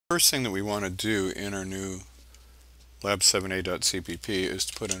First thing that we want to do in our new lab7a.cpp is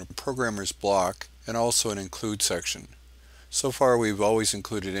to put in a programmer's block and also an include section. So far we've always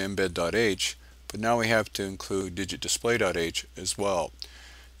included embed.h, but now we have to include digitdisplay.h as well.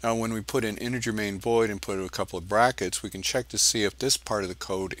 Now when we put in integer main void and put a couple of brackets, we can check to see if this part of the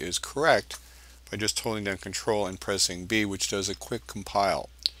code is correct by just holding down Control and pressing B, which does a quick compile.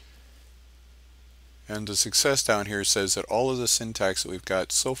 And the success down here says that all of the syntax that we've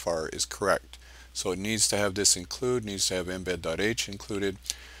got so far is correct. So it needs to have this include, needs to have embed.h included.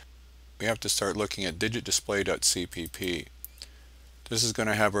 We have to start looking at digitdisplay.cpp. This is going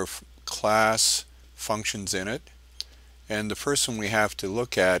to have our class functions in it. And the first one we have to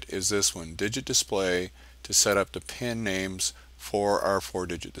look at is this one, digitdisplay, to set up the pin names for our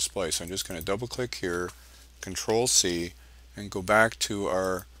 4-digit display. So I'm just going to double click here, Control C, and go back to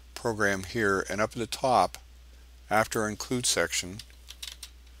our program here, and up at the top after our include section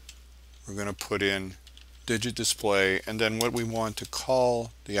we're going to put in digit display and then what we want to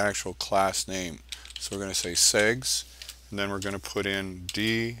call the actual class name. So we're going to say segs, and then we're going to put in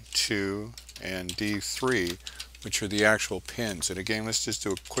D2 and D3, which are the actual pins. And again, let's just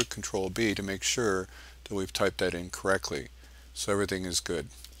do a quick Control B to make sure that we've typed that in correctly, so everything is good.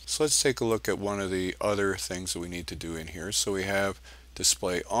 So let's take a look at one of the other things that we need to do in here. So we have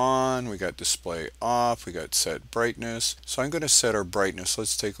display on, we got display off, we got set brightness. So I'm going to set our brightness.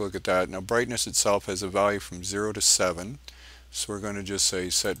 Let's take a look at that. Now brightness itself has a value from 0 to 7. So we're going to just say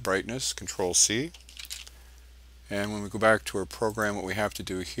set brightness, Control C. And when we go back to our program, what we have to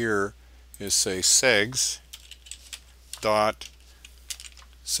do here is say segs dot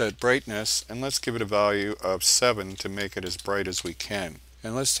set brightness, and let's give it a value of 7 to make it as bright as we can.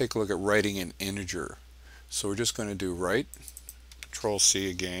 And let's take a look at writing an integer. So we're just going to do write, Control C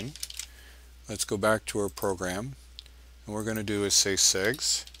again. Let's go back to our program, and what we're going to do is say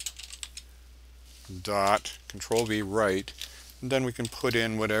segs dot Control V write, and then we can put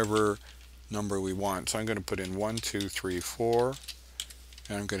in whatever number we want. So I'm going to put in 1, 2, 3, 4,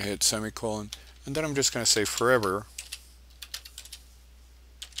 and I'm going to hit semicolon, and then I'm just going to say forever.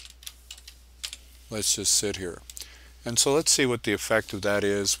 Let's just sit here. And so let's see what the effect of that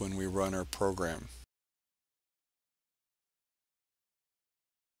is when we run our program.